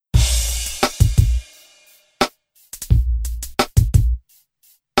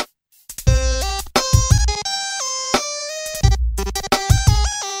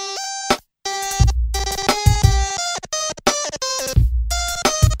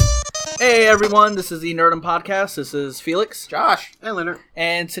Hey everyone, this is the Nerdum Podcast. This is Felix, Josh, and Leonard.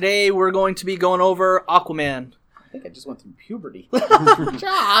 And today we're going to be going over Aquaman. I think I just went through puberty.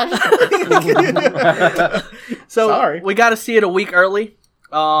 Josh! So, sorry. We got to see it a week early.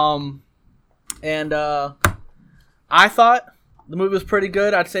 I thought the movie was pretty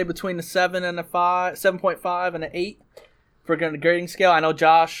good. I'd say between a 7 and a 5, 7.5 and an 8 for a grading scale. I know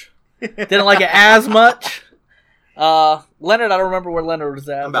Josh didn't like it as much. Leonard, I don't remember where Leonard was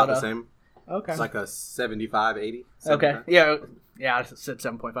at. I'm about the same. Okay. It's like a 75, 80. Okay. Yeah, I said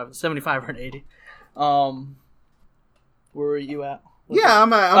 7.5. 75 or an 80. Where are you at?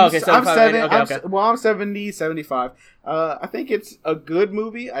 I'm 70, 75. I think it's a good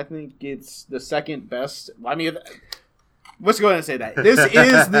movie. I think it's the second best. I mean, let's go ahead and say that. This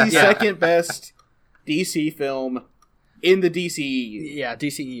is the second best DC film in the DCEU. Yeah,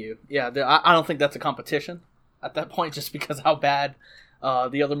 DCEU. Yeah, I don't think that's a competition at that point, just because of how bad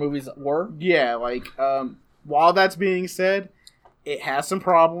the other movies were. Yeah, while that's being said, it has some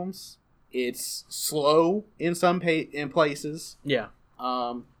problems. It's slow in some in places. Yeah.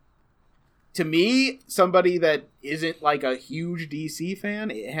 To me, somebody that isn't like a huge DC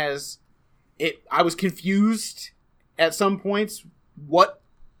fan, I was confused at some points what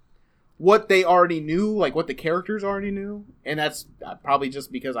they already knew, like what the characters already knew, and that's probably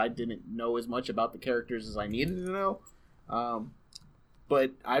just because I didn't know as much about the characters as I needed to know.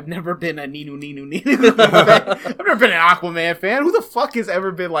 But I've never been a Ninu fan. I've never been an Aquaman fan. Who the fuck has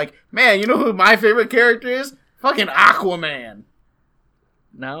ever been like, man, you know who my favorite character is? Fucking Aquaman.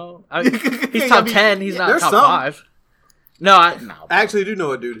 No, he's top 10. He's not top 5. No, I actually do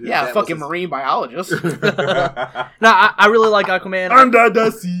know a dude. Yeah, fucking marine biologist. No, I really like Aquaman. Under the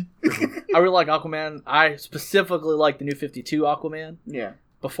sea. I really like Aquaman. I specifically like the New 52 Aquaman. Yeah.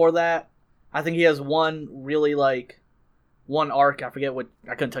 Before that, I think he has one arc. I forget what.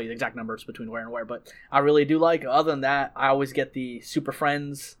 I couldn't tell you the exact numbers between where and where, but I really do like. Other than that, I always get the Super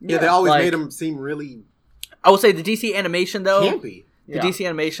Friends. Yeah, they always made him seem really. I would say the DC animation though. Campy. The DC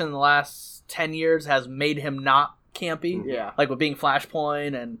animation in the last 10 years has made him not campy. Yeah. Like with being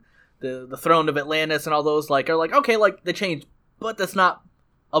Flashpoint and the Throne of Atlantis and all those are like, okay, like they changed, but that's not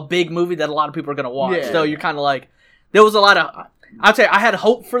a big movie that a lot of people are going to watch. Yeah. So you're kind of like, there was a lot of, I'd say I had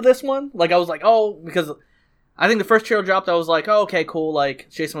hope for this one. Like I was like, because I think the first trailer dropped, I was like, oh, okay, cool. Like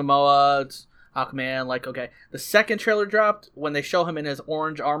Jason Momoa, it's Aquaman, like, okay. The second trailer dropped when they show him in his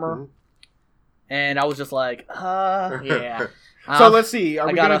orange armor. Mm-hmm. And I was just like, yeah. So let's see. Are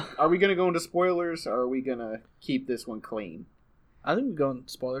we gonna go into spoilers, or are we gonna keep this one clean? I think we go into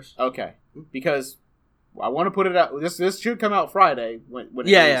spoilers. Okay, because I want to put it out. This should come out Friday. When it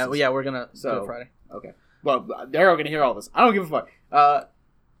releases. We're gonna do it Friday. Okay. Well, they're all gonna hear all this. I don't give a fuck.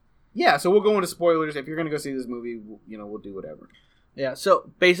 Yeah. So we'll go into spoilers. If you're gonna go see this movie, we'll do whatever. Yeah. So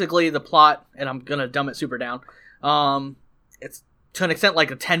basically, the plot, and I'm gonna dumb it super down. It's to an extent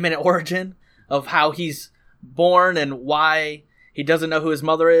like a 10-minute origin of how he's born and why he doesn't know who his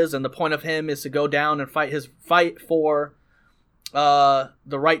mother is, and the point of him is to go down and fight for the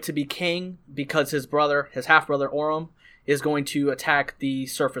right to be king, because his half-brother Orm is going to attack the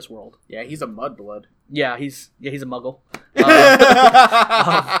surface world. Yeah, he's a mudblood. Yeah, he's a muggle.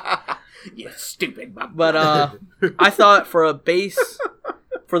 You stupid mudblood. But I thought for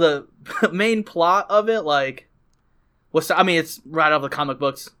the main plot of it, it's right out of the comic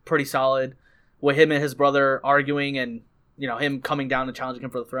books, pretty solid, with him and his brother arguing and him coming down and challenging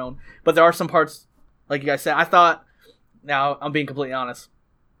him for the throne. But there are some parts, like you guys said, I thought, now I'm being completely honest,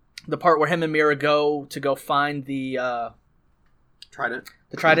 the part where him and Mira go find the Trident.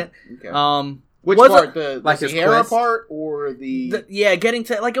 The Trident. Okay. Which part? The Sahara part or the getting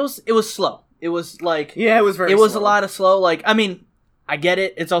to, it was slow. It was like, yeah, it was very. It was slow. A lot of slow. I get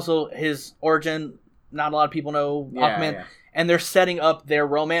it. It's also his origin. Not a lot of people know Aquaman. Yeah. And they're setting up their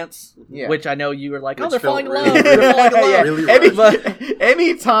romance, which I know you were like, they're falling in love. They're falling in love.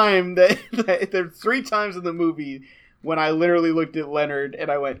 Any time that there's 3 times in the movie when I literally looked at Leonard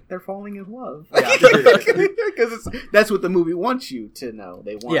and I went, they're falling in love. Because that's what the movie wants you to know.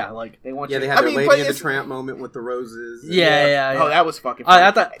 They want you. They had their Lady and the Tramp moment with the roses. Yeah. Oh, that was fucking funny.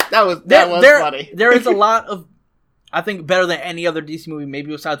 I thought that was funny. There is a lot of, I think, better than any other DC movie, maybe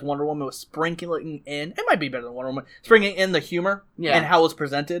besides Wonder Woman, was sprinkling in. It might be better than Wonder Woman. Sprinkling in the humor and how it was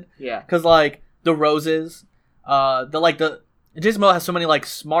presented. Yeah. Because, the roses, Jason Momoa has so many,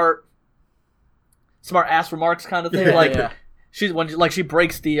 smart ass remarks kind of thing. She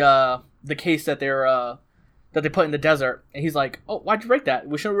breaks the case that they put in the desert, and he's like, "Oh, why'd you break that?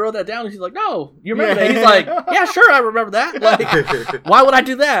 We shouldn't have wrote that down." And she's like, "No, you remember that?" He's like, "Yeah, sure, I remember that. Why would I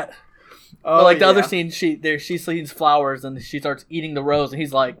do that?" But the other scene, she sees flowers and she starts eating the rose, and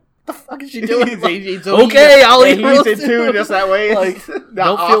he's like, the fuck is she doing? So okay, I'll eat he eats it too, just that way. Like, Not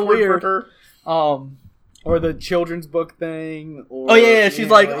don't feel awkward weird. for her. Or the children's book thing. Or, oh yeah, she's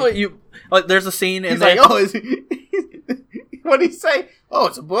like, oh you. There's a scene, and he's like, oh, what did he say? Oh,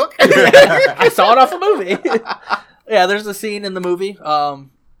 it's a book. I saw it off a movie. Yeah, there's a scene in the movie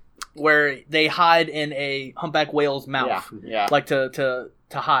where they hide in a humpback whale's mouth, like to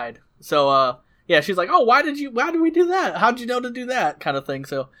hide. So yeah, she's like, oh, why did we do that? How'd you know to do that? Kind of thing.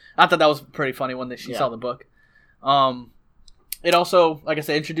 So I thought that was pretty funny when she saw the book. It also, like I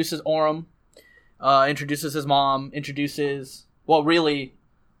said, introduces Orym, introduces his mom, really,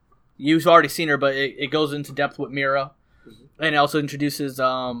 you've already seen her, but it goes into depth with Mira, and it also introduces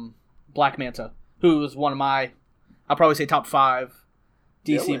Black Manta, who is one of my, I'll probably say top 5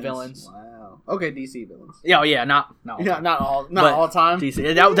 DC villains. Wow. Okay, DC villains. Yeah, not all time.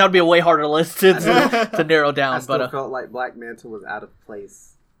 DC. That would be a way harder list to narrow down. I still but felt like Black Manta was out of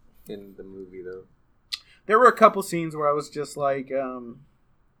place in the movie, though. There were a couple scenes where I was just like,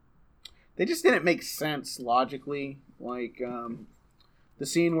 they just didn't make sense logically. Like the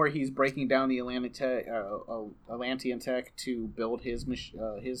scene where he's breaking down the Atlantean tech to build his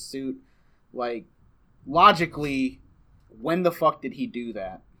suit. Like, logically, when the fuck did he do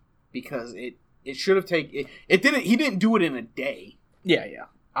that? Because it should have taken it didn't. He didn't do it in a day. Yeah.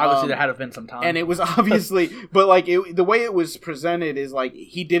 Obviously, there had to have been some time, and it was obviously, but like the way it was presented is like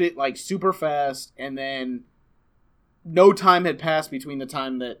he did it like super fast, and then no time had passed between the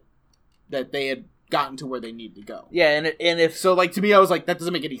time that they had gotten to where they needed to go. Yeah, and if so, like to me, I was like, that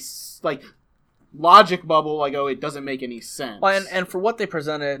doesn't make any like logic bubble. Like, oh, it doesn't make any sense. Well, and for what they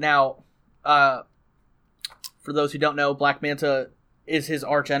presented now, for those who don't know, Black Manta is his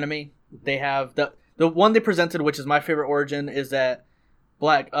arch enemy. They have the one they presented, which is my favorite origin, is that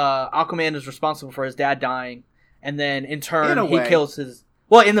Aquaman is responsible for his dad dying, and then in turn he kills his.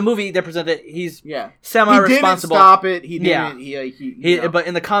 Well, in the movie they presented he's semi-responsible. He didn't stop it. He didn't. Yeah. But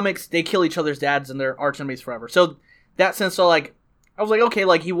in the comics they kill each other's dads and they're arch enemies forever. So that sense, so like I was like, okay,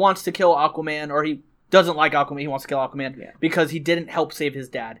 like he wants to kill Aquaman, or he doesn't like Aquaman. He wants to kill Aquaman because he didn't help save his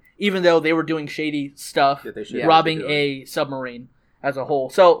dad, even though they were doing shady stuff, robbing a submarine as a whole.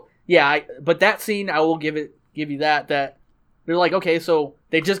 So yeah, but that scene I will give you that they're like, okay, so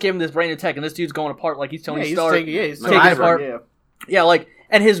they just gave him this brand new tech, and this dude's going apart like he's Tony Stark. He's taking it apart. Yeah, like,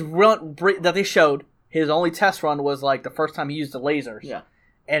 and his run that they showed, his only test run was like the first time he used the lasers. Yeah,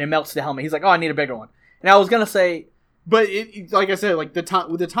 and it melts the helmet. He's like, oh, I need a bigger one. And I was gonna say, but it, like I said, like the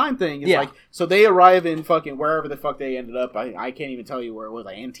time thing is like, so they arrive in fucking wherever the fuck they ended up. I can't even tell you where it was,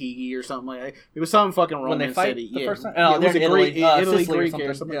 like Antigua or something like that. It was some fucking Roman when they fight city. The first time? Oh, it was Italy, Greek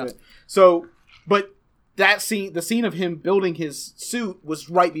or something like that. So, but that scene, the scene of him building his suit was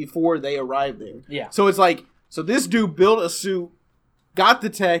right before they arrived there. Yeah. So it's like, so this dude built a suit, got the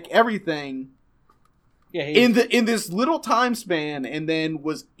tech, everything. Yeah. In this little time span, and then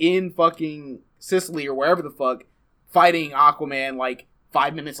was in fucking Sicily or wherever the fuck, fighting Aquaman like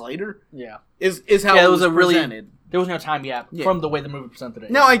 5 minutes later. Yeah. Is how it was presented. There was no time gap from the way the movie presented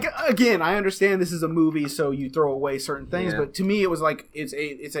it. Now, again, I understand this is a movie, so you throw away certain things, but to me, it was like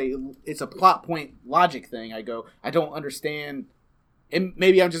it's a plot point logic thing. I don't understand, and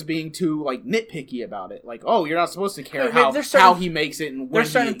maybe I'm just being too like nitpicky about it. Like, oh, you're not supposed to care how he makes it, and when there's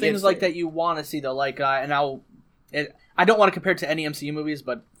certain things like that you want to see though. Like, and I don't want to compare it to any MCU movies,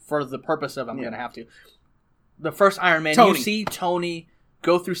 but for the purpose of, I'm going to have to. The first Iron Man, you see Tony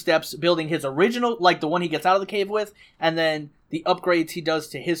go through steps building his original, like the one he gets out of the cave with, and then the upgrades he does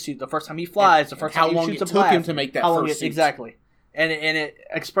to his suit the first time he flies, the first time he shoots a blast. How long it took him to make that first suit. Exactly. And it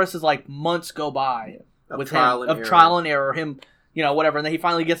expresses like months go by with trial and error, him, whatever, and then he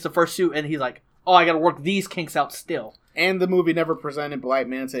finally gets the first suit and he's like, oh, I gotta work these kinks out still. And the movie never presented Black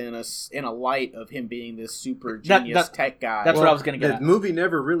Manta in a light of him being this super genius tech guy. That's what I was gonna get at. The movie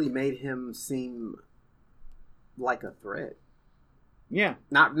never really made him seem like a threat. Yeah.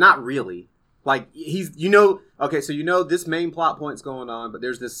 Not really. Like, he's, so this main plot point's going on, but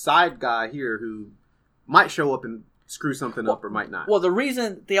there's this side guy here who might show up and screw something up or might not. Well, the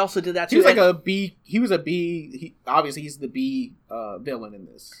reason they also did that too... He was a B... obviously, he's the B villain in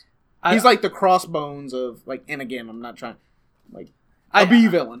this. He's like the crossbones of, like... And again, I'm not trying... Like, a B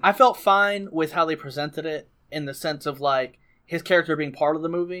villain. I felt fine with how they presented it in the sense of, like, his character being part of the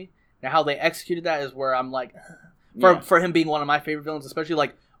movie. Now, how they executed that is where I'm like... For him being one of my favorite villains, especially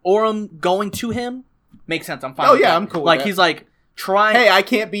like Orym going to him makes sense. I'm fine. Oh yeah, I'm cool. Like he's like trying. Hey, I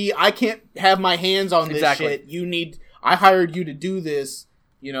can't have my hands on this shit. I hired you to do this.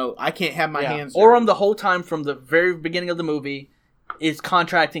 I can't have my hands. Orym the whole time from the very beginning of the movie is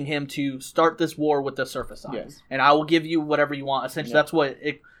contracting him to start this war with the surface side, Yes. and I will give you whatever you want. Essentially, that's what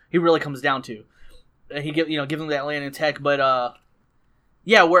he really comes down to. He give him the Atlantean tech, but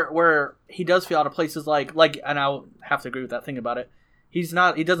where he does feel out of place is like, and I'll have to agree with that thing about it. He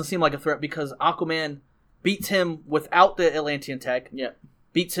doesn't seem like a threat because Aquaman beats him without the Atlantean tech. Yeah.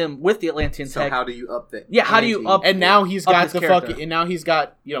 Beats him with the Atlantean So tech. how do you up that? Yeah, how do you up? And now he's up got his the character. fucking. And now he's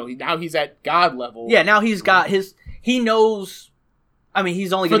got. Now he's at God level. Yeah, now he's got his. He knows. I mean,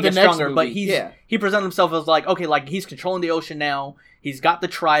 he's only For going to the get next stronger, but movie, he presents himself as like, okay, like he's controlling the ocean now. He's got the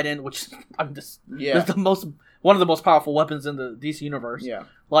trident, which I'm just Yeah. it's one of the most powerful weapons in the DC universe. Yeah.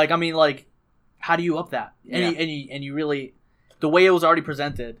 Like, I mean, like, how do you up that? And you really, the way it was already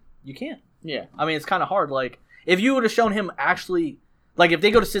presented, you can't. Yeah. I mean, it's kind of hard. Like, if you would have shown him actually, like, if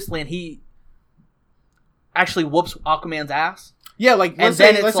they go to Sicily and he actually whoops Aquaman's ass. Yeah, like And let's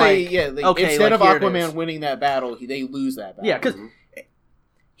then say, it's like, okay, instead like, of here it Aquaman is. winning that battle, they lose that battle. Yeah, because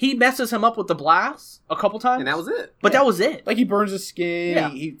he messes him up with the blast a couple times. And that was it. But that was it. like he burns his skin.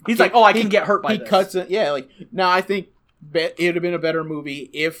 Yeah. He's like, oh, I can get hurt by He this. cuts it. Yeah, like now I think it would have been a better movie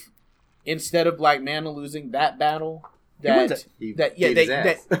if instead of Black Manta losing that battle, wins it. He that beat his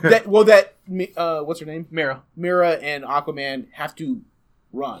ass. what's her name? Mira. Mira and Aquaman have to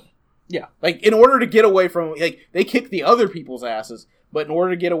run. Yeah. Like in order to get away from they kick the other people's asses, but in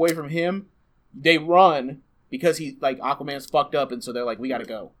order to get away from him, they run because Aquaman's fucked up, and so they're like, we gotta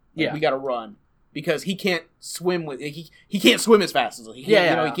go. Yeah. We gotta run because he can't swim he can't swim as fast as he can't,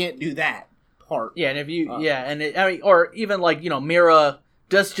 Yeah. he can't do that part. Yeah, and if you or even like, Mira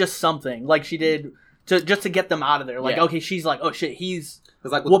does just something like she did to get them out of there. Like, Yeah. okay, she's like, oh shit, he's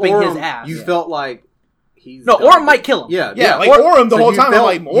Because like with whooping Orm, his ass. you Yeah. felt like he's no, done. Orm might kill him. Yeah, Yeah, like Or- Orm the So whole you time. felt-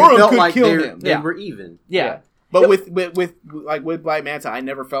 I'm like you Orm felt could like kill they're- him. They Yeah. were even. Yeah. But with Black Manta, I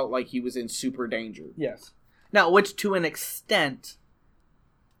never felt like he was in super danger. Yes. Now, which to an extent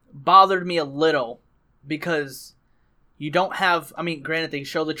bothered me a little because you don't have. I mean, granted, they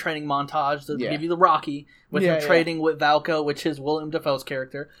show the training montage to Yeah. give you the Rocky with Yeah, him yeah. trading with Valko, which is William Dafoe's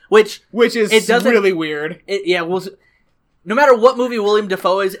character. Which Is It doesn't- really weird. no matter what movie William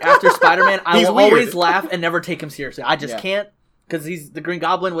Dafoe is after Spider-Man, I He's will weird. always laugh and never take him seriously. I just Yeah. can't. Because he's the Green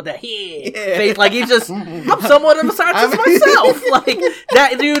Goblin with the Yeah. face. Like, he's just, I'm somewhat of a scientist myself. Like,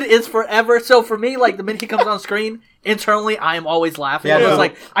 that dude is forever. So for me, like, the minute he comes on screen, internally, I am always laughing. Yeah, I'm just yeah.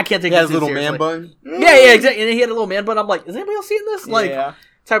 like, I can't take He this has a little seriously. man bun. Yeah, exactly. And he had a little man bun. I'm like, is anybody else seeing this? Like, Yeah.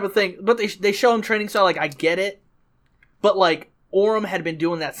 type of thing. But they show him training style. Like, I get it. But, like, Orm had been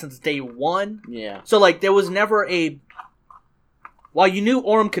doing that since day one. Yeah. So, like, there was never while you knew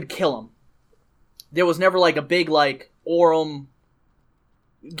Orm could kill him, there was never, like, a big, like, Orm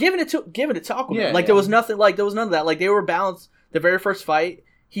giving it to Aquaman. Yeah, like, yeah. there was nothing, like, there was none of that. Like, they were balanced. The very first fight,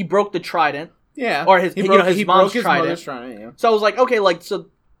 he broke the trident. Yeah. Or his- he you broke, know, his he mom's broke his trident. mother's trident. Yeah. So I was like, okay, like, so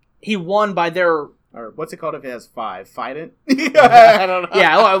he won by their... Or what's it called if it has 5? Fident? I don't know.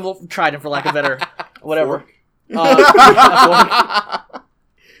 Yeah, well, I will trident for lack of better... Whatever.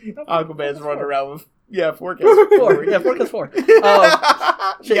 Aquaman's running around with fork. Four. Yeah, fork is four.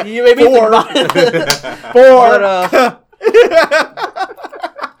 Shit, you made me think four. about it. Four.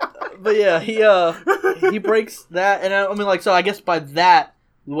 But yeah, he breaks that, and I mean, like, so I guess by that,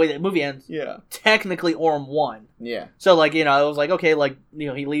 the way that movie ends, Yeah. technically Orm won. Yeah. So, like, I was like, okay, like,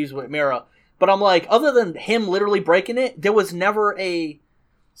 he leaves with Mira. But I'm like, other than him literally breaking it, there was never a...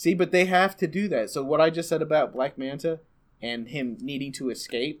 See, but they have to do that. So what I just said about Black Manta and him needing to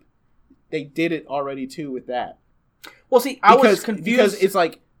escape, they did it already too with that. Well, see, I was confused. Because it's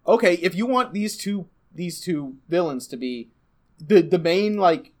like, okay, if you want these two villains to be the main,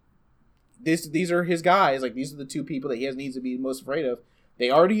 like, these are his guys, like, these are the two people that he needs to be most afraid of. They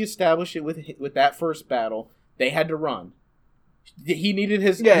already established it with that first battle. They had to run. He needed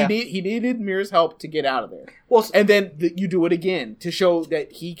he needed Mira's help to get out of there. Well, And then you do it again to show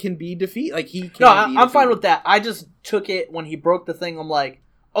that he can be defeated. Like, he can no, be I'm fine defeated. with that. I just took it when he broke the thing. I'm like,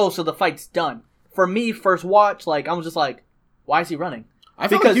 oh, so the fight's done. For me, first watch, like, I was just like, why is he running? I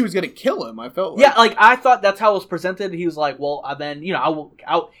felt like he was going to kill him. I felt like... Yeah, like, I thought that's how it was presented. He was like, well, then,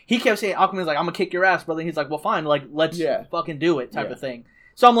 he kept saying, Aquaman's like, I'm gonna kick your ass, brother. And he's like, well, fine, like, let's fucking do it, type of thing.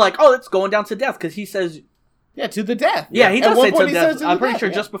 So I'm like, oh, it's going down to death, because he says... Yeah, to the death. Yeah, he At does one say point to he death. says to I'm the pretty death, sure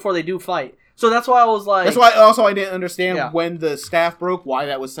yeah. just before they do fight. So that's why I was like... That's why also I didn't understand Yeah. when the staff broke, why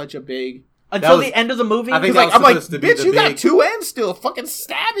that was such a big... Until was- the end of the movie... I think Because, that like, I'm was like, supposed to be bitch, the you got big- 2 ends still. Fucking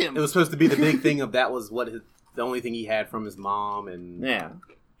stab him. It was supposed to be the big thing of that was the only thing he had from his mom, and Yeah.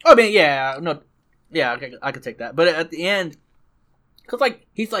 I mean, I could take that. But at the end, because, like,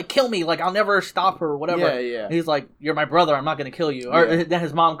 he's like, kill me, like, I'll never stop her or whatever. Yeah, yeah. And he's like, you're my brother, I'm not going to kill you. Or Yeah. then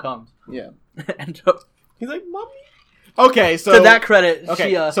his mom comes. Yeah. And he's like, "Mommy." Okay, so to that credit, okay,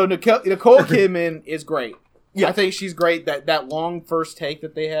 she, so Nicole Kidman is great. Yeah. I think she's great. That long first take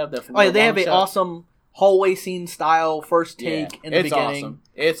that they have. That oh, yeah, they have long an shot. awesome hallway scene style first Yeah, take in the beginning. Awesome.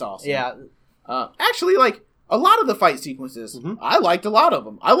 It's awesome. Yeah, Actually, like a lot of the fight sequences, Mhm. I liked a lot of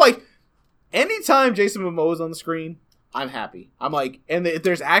them. I like anytime Jason Momoa is on the screen, I'm happy. I'm like, and if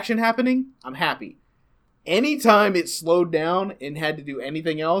there's action happening, I'm happy. Anytime it slowed down and had to do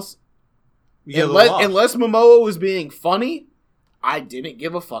anything else, You get a little lost. unless Momoa was being funny, I didn't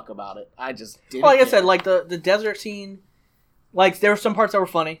give a fuck about it. I just didn't. well, like I care. said, like the desert scene, like there were some parts that were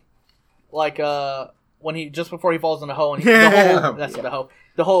funny, like when he just before he falls in the hole and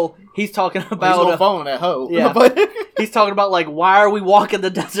the whole he's talking He's about gonna fall in that hole. yeah. But he's talking about like why are we walking the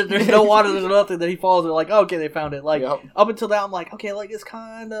desert? There's no water, there's nothing. Then he falls. They're like, okay, they found it. Like Yep. up until that, I'm like, okay, like it's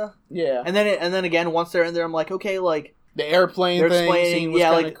kind of. yeah, And then again, once they're in there, I'm like, okay, like the airplane they're thing explaining, scene was yeah,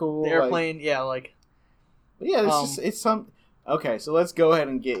 kind of like cool. the like- airplane, yeah, like Yeah, it's just it's some. Okay, so let's go ahead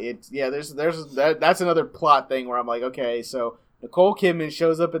and get it. Yeah, that's another plot thing where I'm like, okay, so Nicole Kidman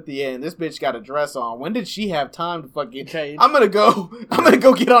shows up at the end. This bitch got a dress on. When did she have time to fucking? change. I'm gonna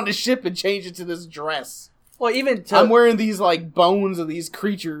go get on the ship and change it to this dress. Well, even to I'm wearing these like bones of these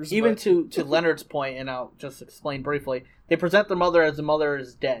creatures. even but- to Leonard's point, and I'll just explain briefly. They present the mother as the mother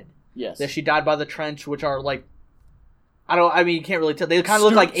is dead. yes, That she died by the trench, which are like I mean, you can't really tell. They kind of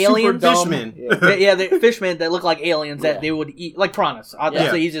look like Super aliens. dumb. Fishmen. Yeah. Yeah, the fishmen that look like aliens that Yeah. they would eat, like piranhas. That's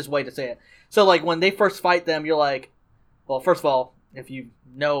Yeah. the easiest way to say it. So, like, when they first fight them, you're like, well, first of all, if you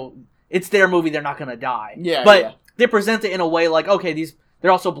know it's their movie, they're not going to die. Yeah, But yeah. they present it in a way like, okay,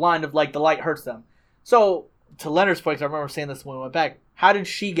 they're also blind of, like, the light hurts them. So, to Leonard's point, 'cause I remember saying this when we went back, how did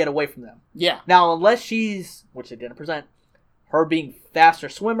she get away from them? yeah, Now, unless she's, which they didn't present, her being faster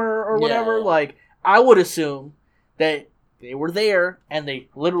swimmer or whatever, Yeah. like, I would assume that they were there and they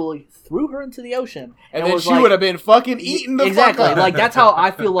literally threw her into the ocean. and it then was she like- would have been fucking eaten the exactly. fuck up. Like, that's how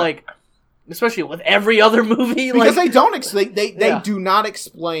I feel like, especially with every other movie. because like, they don't they Yeah. do not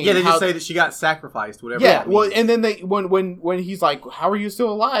explain. Yeah, they how- just say that she got sacrificed, whatever. Yeah, that well, means. and then they when he's like, "How are you still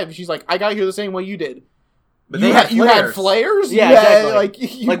alive?" She's like, "I got here the same way you did." But you they had had you had flares. flares. Yeah, You had, exactly.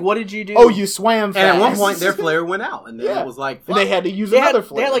 Like, you, like, what did you do? oh, you swam fast. And at one point, their flare went out, and then Yeah. it was like, and they fuck. had to use they had, another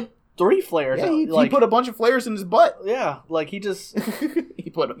flare. they had like 3 flares. yeah, out. he like, put a bunch of flares in his butt. yeah, like he just He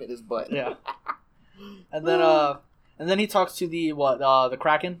put them in his butt. yeah. And then he talks to the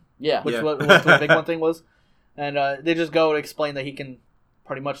Kraken, Yeah. which Yeah. what the big one thing was, and they just go to explain that he can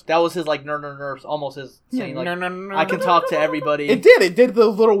pretty much. That was his like nerves, almost his saying like I can talk to everybody. It did. It did the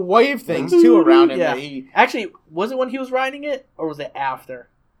little wave things too around him. Yeah. That he, Actually, was it when he was riding it, or was it after?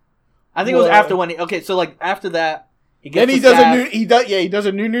 I think it was Well- after when. Okay, so like after that, he gets. then he the does staff. a new. He does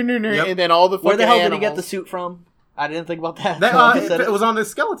a new, Yep. and then all the fucking Where the hell animals. did he get the suit from? I didn't think about that. That, until you said it was on the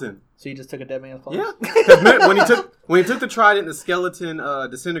skeleton. So he just took a dead man's clothes. Yeah, 'Cause when he took the trident, the skeleton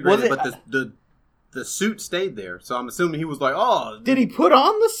disintegrated, Was it- but the suit stayed there. So I'm assuming he was like, oh, Did he put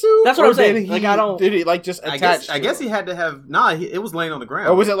on the suit? That's what Or I'm saying. did he- Like, I don't- Did he like just attach? I guess he had to have. It was laying on the ground.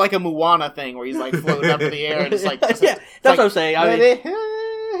 Or was it like a Moana thing where he's like floating up in the air and it's like yeah, that's what I'm saying. I mean,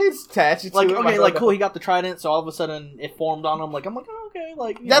 it's attached. like to it. okay, like cool. He got the trident, so all of a sudden it formed on him. Like I'm like, oh, okay,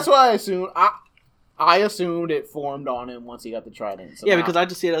 like you That's know. what I assumed. I assumed it formed on him once he got the trident. Yeah, because I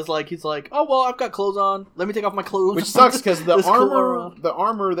just see it as like he's like, oh well, I've got clothes on. Let me take off my clothes. which sucks because the Just cool armor, around. the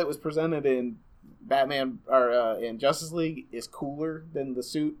armor that was presented in Batman or in Justice League is cooler than the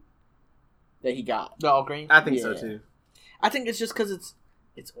suit that he got. The all green. I think so Yeah. too. I think it's just because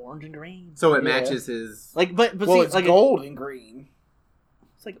it's orange and green. So it Yeah. matches his. Like, but Well, see, it's like gold and green.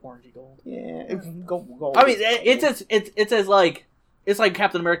 it's like orangey gold. Yeah, it's gold. I mean, it's as like it's like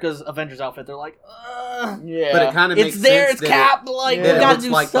Captain America's Avengers outfit. They're like, yeah, But it kind of makes it's there, sense it's that Cap. Like Yeah. we It, that it gotta looks do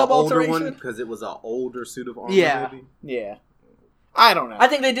like the sub older one alteration. because it was an older suit of armor. Yeah. Maybe. yeah. I don't know. I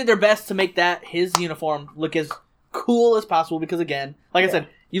think they did their best to make that his uniform look as cool as possible because again, like I Yeah. said,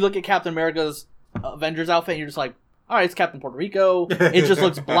 you look at Captain America's Avengers outfit and you're just like, all right, it's Captain Puerto Rico. It just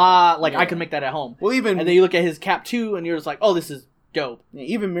looks blah. Like I Yeah. can make that at home. well, even And then you look at his Cap 2 and you're just like, oh, this is dope.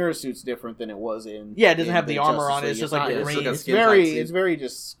 even Mirror Suit's different than it was in. Yeah, it doesn't in have the armor on it, it's just like not- the it's green. like a It's skin tight very, suit. it's very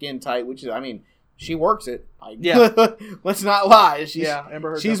just skin tight. Which is, I mean, she works it. Yeah. Let's not lie.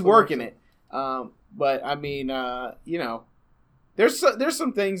 Amber Heard She's definitely working works it. But I mean, you know, there's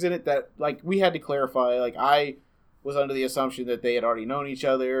some things in it that like we had to clarify. Like I was under the assumption that they had already known each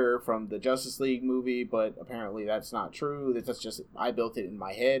other from the Justice League movie, but apparently that's not true. That's just I built it in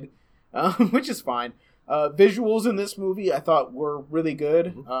my head, which is fine. Visuals in this movie I thought were really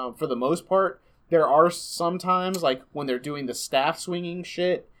good for the most part. There are some times like when they're doing the staff swinging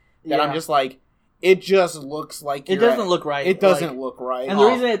shit that I'm Yeah. just like, it just looks like It doesn't look right. It doesn't look right. And the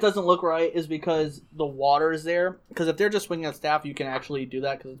reason it doesn't look right is because the water is there. Because if they're just swinging a staff, you can actually do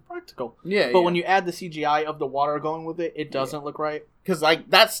that because it's practical. Yeah, But when you add the CGI of the water going with it, it doesn't look right. because like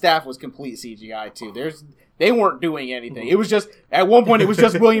that staff was complete CGI too. They weren't doing anything. It was just at one point it was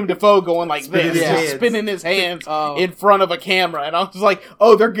just William Dafoe going like Spinning this, his just hands. spinning his hands Oh. in front of a camera, and I was like,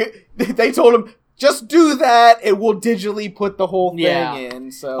 oh, they're good. They told him just do that, and we'll digitally put the whole thing Yeah.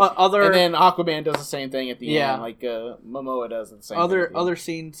 in. So Other and then Aquaman does the same thing at the Yeah. end, like Momoa does the same. thing at the end. other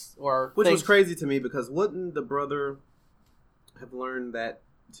scenes or Which things. was crazy to me because wouldn't the brother have learned that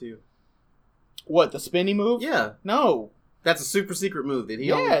too? What, the spinny move? Yeah, No. that's a super secret move. Did he?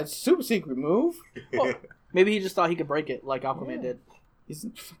 Yeah, it's a super secret move. Well, maybe he just thought he could break it like Aquaman Yeah. did. He's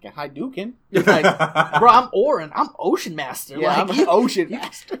fucking Hadouken. He's like, bro, I'm Orin. I'm Ocean Master. Yeah, like, I'm an ocean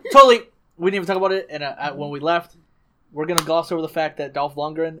master. totally. We didn't even talk about it. And when we left, we're gonna gloss over the fact that Dolph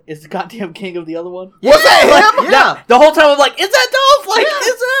Lundgren is the goddamn king of the other one. Was that him? Yeah. The whole time I'm like, is that Dolph? Like,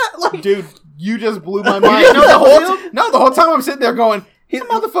 is that like? Dude, you just blew my mind. didn't know that was The whole time I'm sitting there going, "This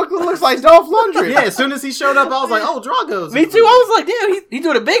motherfucker looks like Dolph Lundgren." Yeah, as soon as he showed up, I was like, "Oh, Drago's." Me too. I was like, damn, he's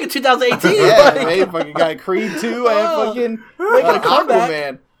doing it big in 2018. Yeah, like, they fucking got Creed 2 and Oh, fucking making a comeback.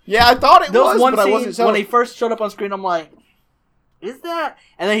 Aquaman. Yeah, I thought it there was was, one but I scene wasn't sure. when he first showed up on screen. I'm like, is that?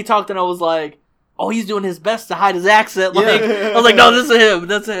 And then he talked, and I was like, oh, he's doing his best to hide his accent. Like, Yeah. I was like, no, this is him.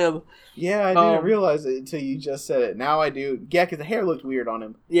 That's him. Yeah, I didn't realize it until you just said it. Now I do. Yeah, because the hair looked weird on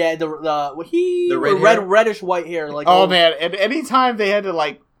him. Yeah, the red hair? reddish white hair. Like, Oh man, and anytime they had to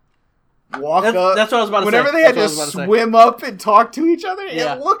like walk up, that's what I was about to say. whenever they had to That's what I was about to say. swim up and talk to each other,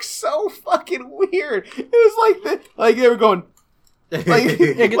 Yeah. it looked so fucking weird. It was like they were going like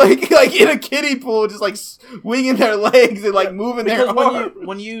like in a kiddie pool, just like swinging their legs and like moving their Because arms.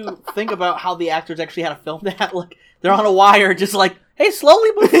 when you think about how the actors actually had to film that, like they're on a wire, just like, hey, slowly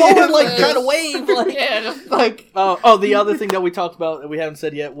move forward, like trying to wave, like. Yeah, just like The other thing that we talked about that we haven't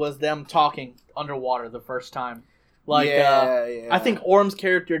said yet was them talking underwater the first time. Like, yeah. I think Orm's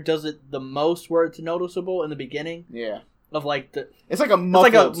character does it the most where it's noticeable in the beginning yeah, of like the. it's like a It's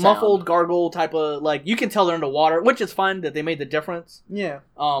muffled, like a sound. muffled gargle type of like you can tell they're underwater, which is fine that they made the difference. Yeah.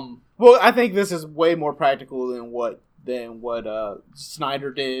 Um, Well, I think this is way more practical than what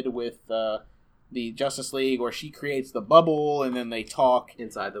Snyder did with the Justice League, where she creates the bubble and then they talk.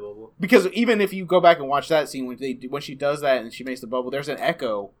 inside the bubble. Because even if you go back and watch that scene when she does that and she makes the bubble, there's an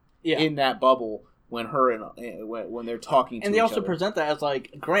echo yeah. in that bubble when when they're talking to And they each also other. present that as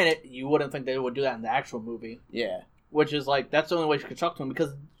like, granted, you wouldn't think they would do that in the actual movie, Yeah, which is like that's the only way she could talk to him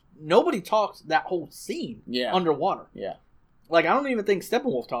because nobody talks that whole scene yeah, underwater. yeah. Like I don't even think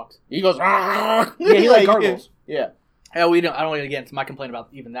Steppenwolf talks. He goes. Yeah, Yeah, he like gargles. Yeah, Hell, we don't. I don't want to get into my complaint about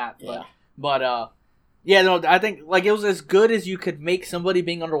even that. yeah. But yeah, no. I think like it was as good as you could make somebody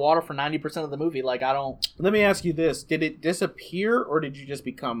being underwater for 90% of the movie. Like I don't. Let me ask you this: did it disappear, or did you just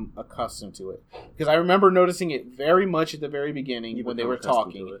become accustomed to it? Because I remember noticing it very much at the very beginning You when they become were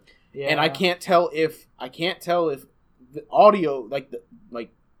accustomed to talking, it. Yeah. and I can't tell if the audio, like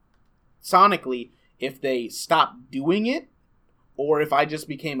sonically, if they stopped doing it, or if I just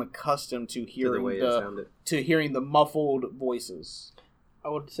became accustomed to To the hearing way it the sounded. muffled voices. I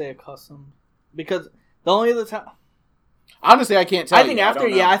would say a custom because the only other time Honestly, I can't tell. I think you. after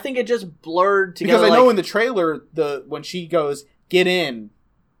don't know. I think it just blurred together. because I know like, in the trailer when she goes get in,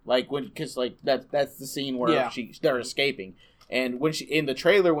 because that's the scene where Yeah. they're escaping, and when she in the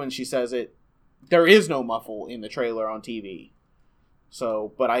trailer when she says it, there is no muffle in the trailer on TV.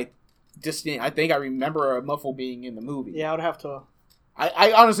 So, but I think I remember a muffle being in the movie. yeah, I would have to.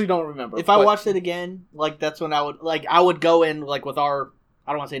 I honestly don't remember. If I watched it again, like that's when I would go in like with our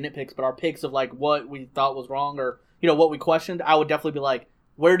I don't want to say nitpicks, but our picks of like what we thought was wrong or what we questioned. I would definitely be like,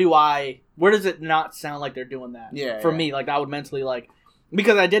 where does it not sound like they're doing that? Yeah, For yeah. me, like I would mentally like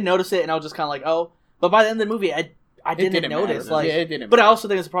because I did notice it and I was just kind of like, oh, but by the end of the movie, I didn't notice matter. like. Yeah, it didn't. But I matter. also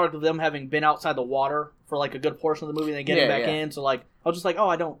think it's a product of them having been outside the water for like a good portion of the movie and then getting Yeah, back yeah. in. So like I was just like,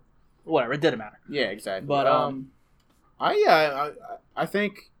 oh, whatever, it didn't matter. Yeah, exactly. But I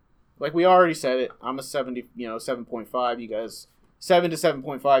think like we already said it. I'm a 7.5. You guys 7 to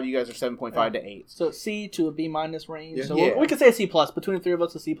 7.5. You guys are 7.5 to 8. So C to a B minus range. Yeah. So Yeah. we could say a C plus between the three of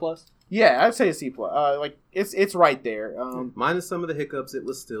us. A C plus. Yeah, I'd say a C plus. Like it's right there. Minus some of the hiccups, it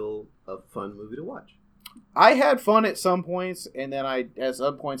was still a fun movie to watch. I had fun at some points, and then at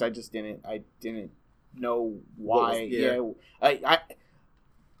some points I just didn't know why. I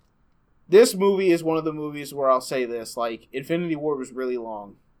this movie is one of the movies where I'll say this, like Infinity War was really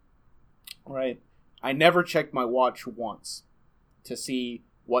long. Right? I never checked my watch once to see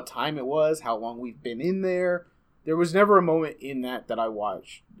what time it was, how long we've been in there, there was never a moment in that I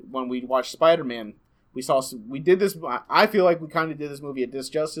watched. When we watched Spider-Man, we did this. I feel like we kind of did this movie a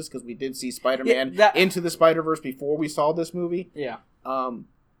disjustice because we did see Spider-Man Into the Spider-Verse before we saw this movie. Yeah.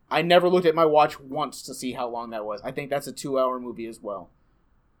 I never looked at my watch once to see how long that was. I think that's a 2-hour movie as well.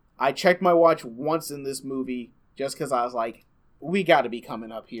 I checked my watch once in this movie just because I was like, we got to be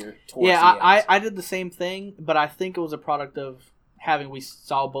coming up here towards the end. I did the same thing, but I think it was a product of we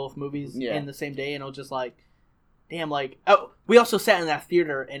saw both movies in the same day, and it was just like, damn, like, we also sat in that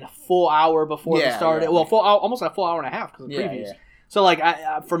theater in a full hour before it started. Yeah. Well, almost a full hour and a half because of the previews. Yeah. So, like,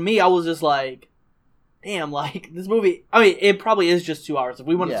 for me, I was just like, damn, like, this movie, I mean, it probably is just 2 hours. If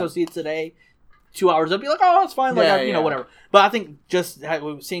we wanted to see it today, 2 hours, I'd be like, oh, it's fine, like, you know, whatever. But I think just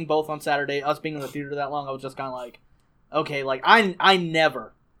seeing both on Saturday, us being in the theater that long, I was just kind of like, okay, like, I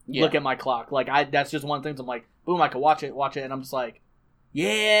never look at my clock. Like, that's just one of the things I'm like, boom, I can watch it, and I'm just like,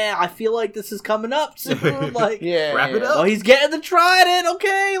 yeah, I feel like this is coming up soon. Like, wrap it up. Oh, he's getting the trident.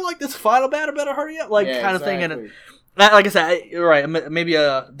 Okay, like this final battle better hurry up, like kind of thing. And like I said, you're right. Maybe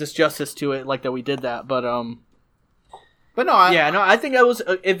a disjustice to it, like that we did that, but no, I think that was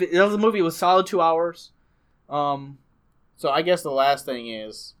if it was a movie, it was solid 2 hours. So I guess the last thing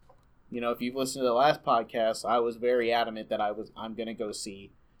is, you know, if you've listened to the last podcast, I was very adamant that I'm gonna go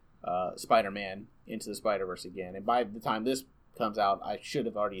see Spider-Man Into the Spider-Verse again, and by the time this comes out, I should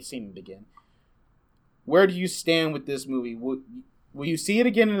have already seen it again. Where do you stand with this movie? Will you see it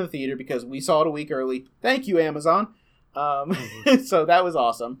again in the theater? Because we saw it a week early. Thank you, Amazon. So that was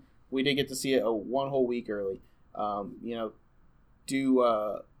awesome. We did get to see it one whole week early. You know,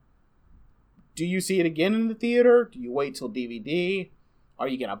 do you see it again in the theater? Do you wait till DVD? Are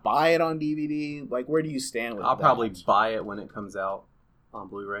you gonna buy it on DVD? Like, where do you stand with that? I'll probably buy it when it comes out on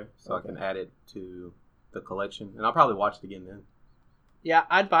Blu-ray, so I can add it to the collection, and I'll probably watch it again then. Yeah,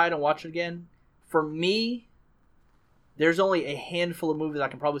 I'd buy it and watch it again. For me, there's only a handful of movies I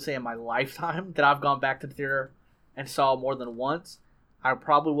can probably say in my lifetime that I've gone back to the theater and saw more than once. I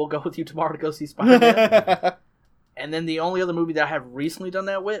probably will go with you tomorrow to go see Spider-Man. And then the only other movie that I have recently done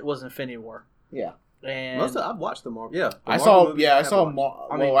that with was Infinity War. Yeah. And I've watched them all. Yeah. I saw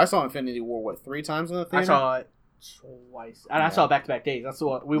Infinity War 3 times in the theater? I saw it twice. And I saw it back-to-back days. That's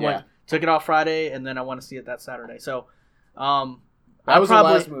what we went. Took it off Friday, and then I want to see it that Saturday. So, that was the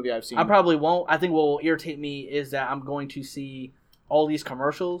last movie I've seen. I probably won't. I think what will irritate me is that I'm going to see all these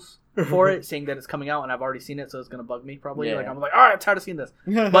commercials for it, saying that it's coming out, and I've already seen it, so it's going to bug me probably. Yeah. Like, I'm like, all right, I'm tired of seeing this.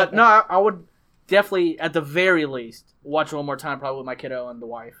 But no, I would definitely, at the very least, watch it one more time, probably with my kiddo and the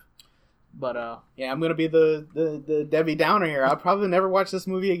wife. But yeah, I'm gonna be the Debbie Downer here. I'll probably never watch this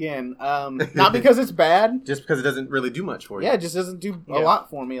movie again. Not because it's bad, just because it doesn't really do much for you. Yeah, it just doesn't do a lot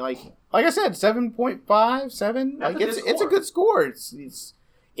for me. Like I said, 7.5, 7. Like it's a good score.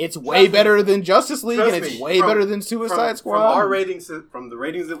 It's way better than Justice League, and it's way better than Suicide Squad. From our ratings, from the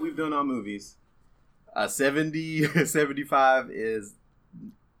ratings that we've done on movies, 70, 75 is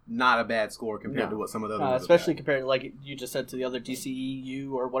not a bad score compared to what some of the others especially compared, like you just said, to the other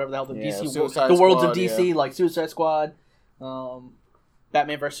DCEU or whatever the hell the DC, the worlds of DC, like Suicide Squad,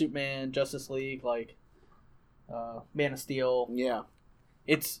 Batman vs Superman, Justice League, like Man of Steel. Yeah,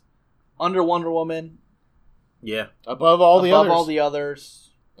 it's under Wonder Woman. Yeah, above all the others.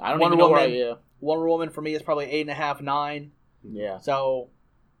 I don't even know where. Wonder Woman for me is probably 8.5, 9. Yeah. So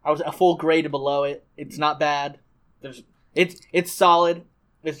I was a full grade below it. It's not bad. It's solid.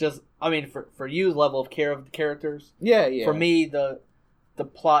 It's just, I mean, for you, level of care of the characters. Yeah. For me, the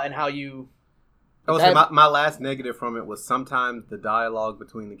plot and how you... I would say my last negative from it was sometimes the dialogue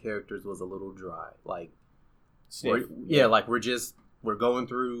between the characters was a little dry. Like, like we're going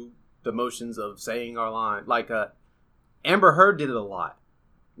through the motions of saying our line. Like, Amber Heard did it a lot.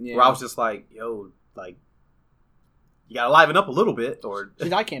 Yeah. Where I was just like, yo, like, you gotta liven up a little bit, or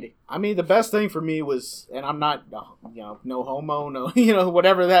she's eye candy. I mean, the best thing for me was, and I'm not, no homo, no,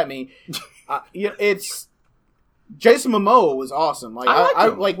 whatever that means. It's Jason Momoa was awesome. Like I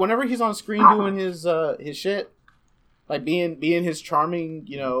like whenever he's on screen doing his shit, like being his charming,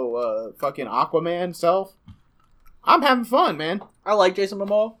 fucking Aquaman self. I'm having fun, man. I like Jason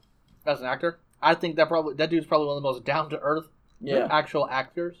Momoa as an actor. I think that dude's probably one of the most down to earth actual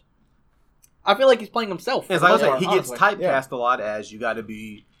actors. I feel like he's playing himself. As I was saying, he gets typecast a lot as you got to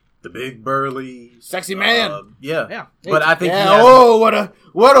be the big burly sexy man. But I think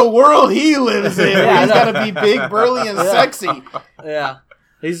what a world he lives in. He's got to be big, burly, and sexy. Yeah,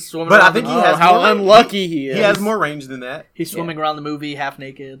 he's swimming. But I think he has how unlucky he is. He has more range than that. He's swimming around the movie half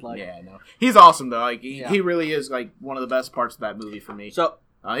naked. He's awesome though. Like he really is like one of the best parts of that movie for me. So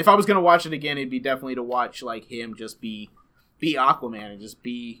if I was gonna watch it again, it'd be definitely to watch like him just be Aquaman and just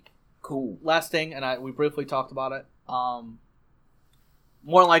be Cool. Last thing, and we briefly talked about it.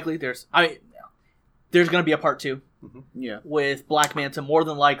 More likely, there's going to be a part 2. Mm-hmm. Yeah. With Black Manta more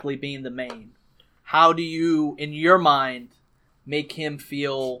than likely being the main. How do you, in your mind, make him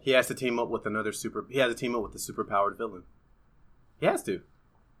feel? He has to team up with He has to team up with the superpowered villain. He has to.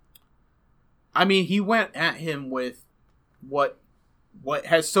 I mean, he went at him with what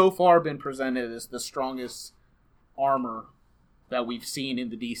has so far been presented as the strongest armor that we've seen in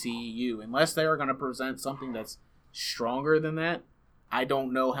the DCEU. Unless they are going to present something that's stronger than that, I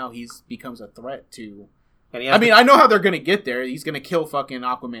don't know how he becomes a threat to. I know how they're going to get there. He's going to kill fucking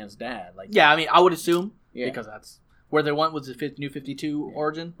Aquaman's dad. Yeah, I mean, I would assume because that's where they went with the New 52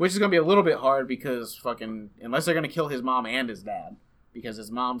 origin, which is going to be a little bit hard because unless they're going to kill his mom and his dad, because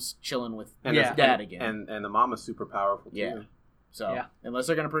his mom's chilling with his dad again, and the mom is super powerful too. Yeah. So unless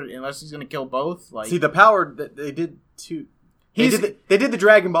he's gonna kill both, see the power that they did too. They did the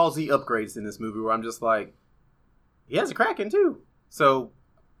Dragon Ball Z upgrades in this movie where I'm just like, he has a Kraken too. So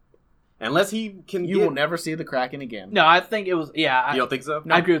unless he can, you will never see the Kraken again. No, I think it was. Yeah, you don't think so?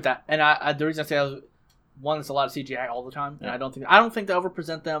 No. I agree with that. And the reason I say that was, one, it's a lot of CGI all the time, and I don't think they ever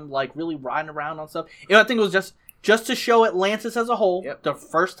present them like really riding around on stuff. I think it was just to show Atlantis as a whole. Yep. The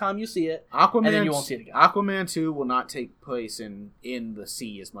first time you see it, Aquaman, and then you won't see it again. Aquaman 2 will not take place in the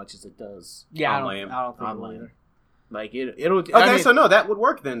sea as much as it does. Yeah, on land. I don't think it will either. Like it'll. Okay, so no, that would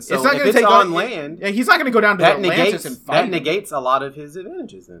work then. So it's not if it's on land, yeah, he's not going to go down to Atlantis and fight. That negates a lot of his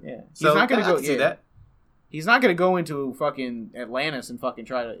advantages. Then, yeah, so he's not going to go. See that. He's not going to go into fucking Atlantis and fucking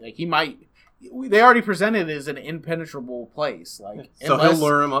try to he might. They already presented it as an impenetrable place, so he'll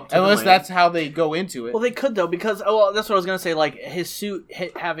lure him up to unless the land. that's how they go into it. Well, they could though, because that's what I was gonna say. Like his suit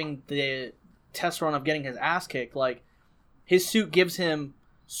having the test run of getting his ass kicked, like his suit gives him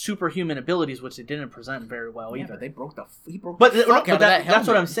superhuman abilities, which they didn't present very well either. But they broke the fuck out of that that's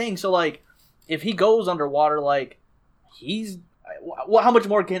what I'm saying. So like, if he goes underwater, like he's how much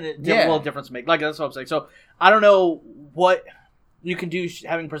more can it will a difference make? Like that's what I'm saying. So I don't know what you can do,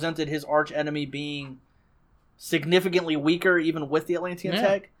 having presented his arch enemy being significantly weaker, even with the Atlantean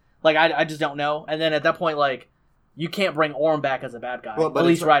tech. Like, I just don't know. And then at that point, like, you can't bring Orm back as a bad guy, at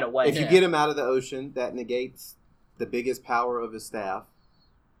least right away. If you get him out of the ocean, that negates the biggest power of his staff.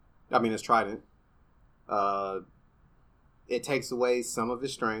 I mean, his trident. It takes away some of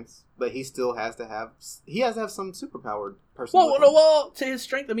his strengths, but he still has to have some superpowered person. Well, to his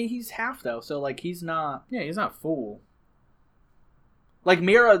strength, I mean, he's half though, so like he's not. Yeah, he's not full. Like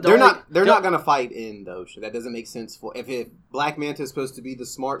Mira, they're not going to fight in the ocean. That doesn't make sense. If Black Manta is supposed to be the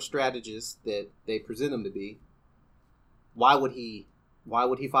smart strategist that they present him to be, why would he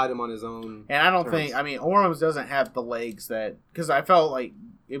fight him on his own? And I don't think. I mean, Orms doesn't have the legs that, because I felt like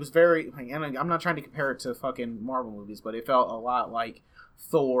it was very. And I'm not trying to compare it to fucking Marvel movies, but it felt a lot like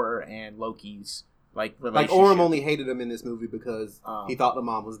Thor and Loki's relationship. Like Orm only hated him in this movie because he thought the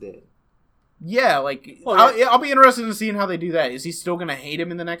mom was dead. Yeah, I'll be interested in seeing how they do that. Is he still going to hate him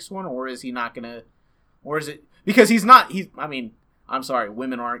in the next one, or is he not going to? Or is it because he's not? I mean, I'm sorry,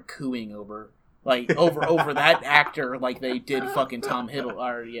 women aren't cooing over that actor like they did fucking Tom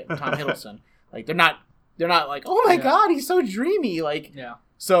Hiddleston. Like they're not like, oh my god, he's so dreamy. Like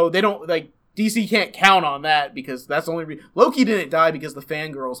so they don't like. DC can't count on that because that's the only reason. Loki didn't die because the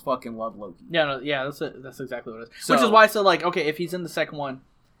fangirls fucking love Loki. That's exactly what it is. So, which is why I said, like, okay, if he's in the second one,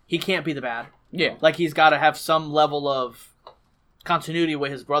 he can't be the bad. Yeah. Like, he's got to have some level of continuity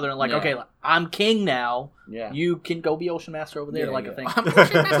with his brother and, like, okay, I'm king now. Yeah. You can go be Ocean Master over there, a thing.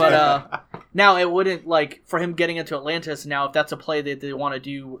 But now it wouldn't, like, for him getting into Atlantis, now if that's a play that they want to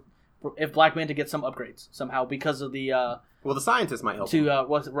do, if Black Manta gets some upgrades somehow because of the... well, the scientist might help.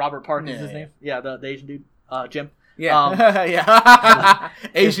 What's it, Robert Park is his name? Yeah, the Asian dude, Jim. Yeah, yeah.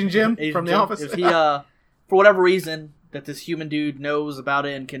 Asian Jim from The Office. If he, for whatever reason, that this human dude knows about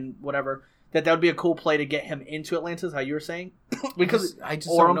it and can whatever, that would be a cool play to get him into Atlantis. How you were saying, because I just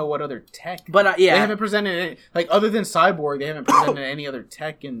don't know what other tech. But they haven't presented any, like other than Cyborg, they haven't presented any other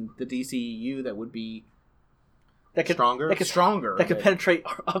tech in the DCEU that would be. Stronger. That could penetrate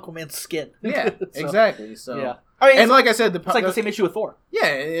Aquaman's skin. Yeah, exactly. So yeah, I mean, and like I said, it's like the same issue with Thor.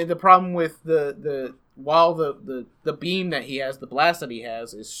 Yeah, the problem with the while the beam that he has, the blast that he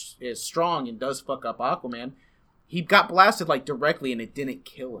has is strong and does fuck up Aquaman, he got blasted like directly and it didn't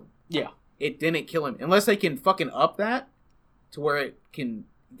kill him. Yeah, it didn't kill him unless they can fucking up that to where it can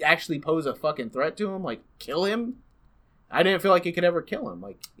actually pose a fucking threat to him, like kill him. I didn't feel like it could ever kill him.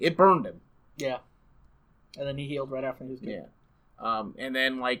 Like it burned him. Yeah. And then he healed right after he was killed. Yeah. And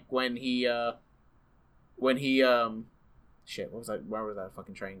then like when he shit, what was that? Where was that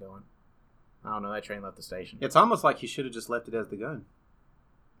fucking train going? I don't know. That train left the station. It's almost like he should have just left it as the gun.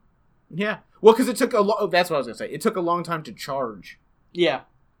 Yeah. Well, because it took that's what I was gonna say. It took a long time to charge. Yeah.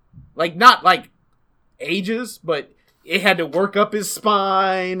 Like not like ages, but it had to work up his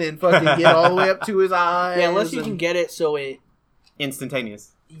spine and fucking get all the way up to his eyes. Yeah, unless you can get it so it...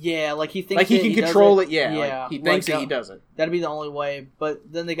 Instantaneous. Yeah, like he thinks like he can control it. Yeah. Yeah. Like he thinks like, that he does it. That'd be the only way.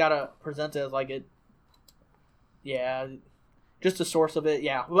 But then they gotta present it as like it... Yeah. Just the source of it.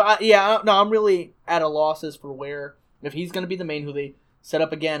 Yeah. Well, no, I'm really at a loss as for where... If he's gonna be the main who they set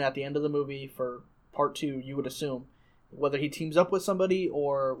up again at the end of the movie for part 2, you would assume. Whether he teams up with somebody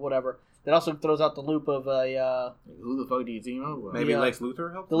or whatever. That also throws out the loop of who the fuck do you team up with? Maybe Yeah. Lex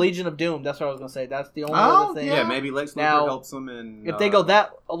Luthor helps the him? Legion of Doom. That's what I was gonna say. That's the only Oh, other thing. Yeah, maybe Lex Luthor Now, helps him. And If they go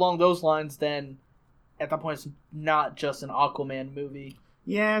that along those lines, then at that point it's not just an Aquaman movie.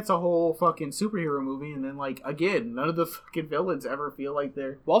 Yeah, it's a whole fucking superhero movie, and then like again, none of the fucking villains ever feel like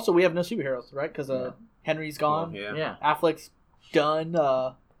they're. Well, also, we have no superheroes, right? Because Yeah. Henry's gone. yeah. Yeah. Affleck's done.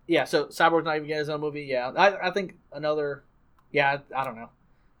 Yeah, so Cyborg's not even getting his own movie. Yeah, I think another. Yeah, I don't know.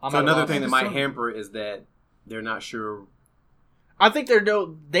 So another thing that might Some- hamper is that they're not sure. I think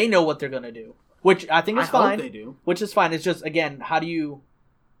they know what they're gonna do, which I think is I fine. hope they do. Which is fine. It's just again, how do you,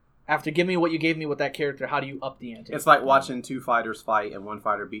 after giving me what you gave me with that character, how do you up the ante? It's like watching two fighters fight and one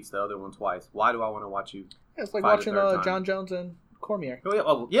fighter beats the other one twice. Why do I want to watch you? Yeah, it's like fight a watching third time. John Jones and Cormier.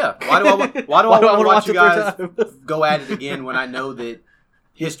 Oh yeah. Why do I want to watch you it guys third time? go at it again when I know that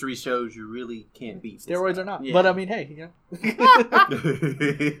history shows you really can't beat this Steroids guy? or not. Yeah. But I mean, hey, you know.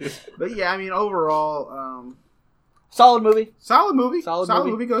 But yeah, I mean, overall, Solid movie. solid movie. Solid Solid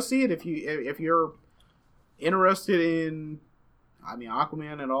movie. movie. Go see it if you're interested in. I mean,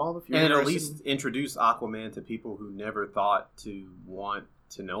 Aquaman at all. If you're And at interested least introduce Aquaman to people who never thought to want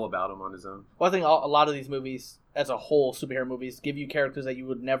to know about him on his own. Well, I think a lot of these movies, as a whole, superhero movies, give you characters that you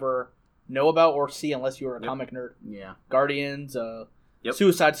would never know about or see unless you were a Yep. comic nerd. yeah, Guardians, Yep.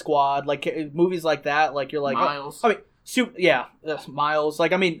 Suicide Squad, like movies like that. Like you're like, Miles. I mean, Miles.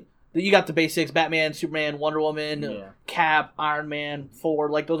 Like I mean, you got the basics: Batman, Superman, Wonder Woman, Yeah. Cap, Iron Man, Thor.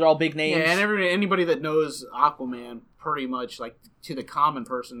 Like those are all big names. Yeah, and anybody that knows Aquaman, pretty much like to the common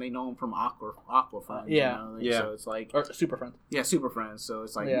person, they know him from Aqua Friends. Yeah. You know? Yeah. So it's like or Super Friends. Super Friends. So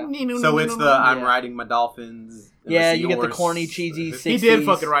it's like Yeah. So it's the I'm Yeah. riding my dolphins. and Yeah, the you get the seahorse. corny, cheesy. He 60s. did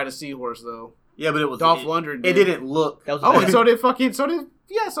fucking ride a seahorse though. Yeah, but it was Dolph it, Lundgren It did. didn't look. That was Oh, bad. and so did fucking Aquaman.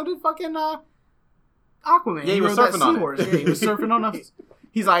 Yeah, he was rode that surfing on it. seahorse. Yeah, he was surfing on a.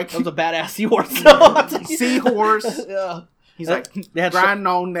 He's like That was a badass seahorse. though. seahorse. Yeah. He's like They had riding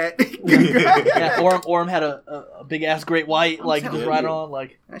on that. Yeah, Orm had a big ass great white, like telling just right you. on,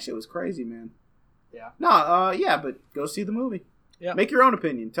 like That shit was crazy, man. Yeah. No, yeah, but go see the movie. Yeah. Make your own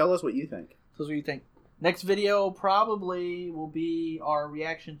opinion. Tell us what you think. So what do you think? Next video probably will be our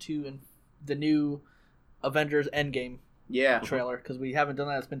reaction to the new Avengers Endgame Yeah. trailer because we haven't done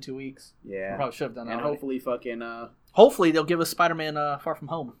that. It's been 2 weeks. We Yeah. probably should have done that. And already. hopefully fucking Hopefully they'll give us Spider-Man Far From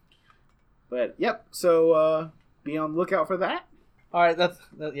Home. but yep. So be on the lookout for that. All right, that's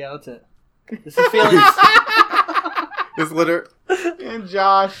it. This is Felix. It's literally. And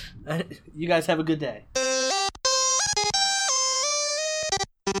Josh. You guys have a good day.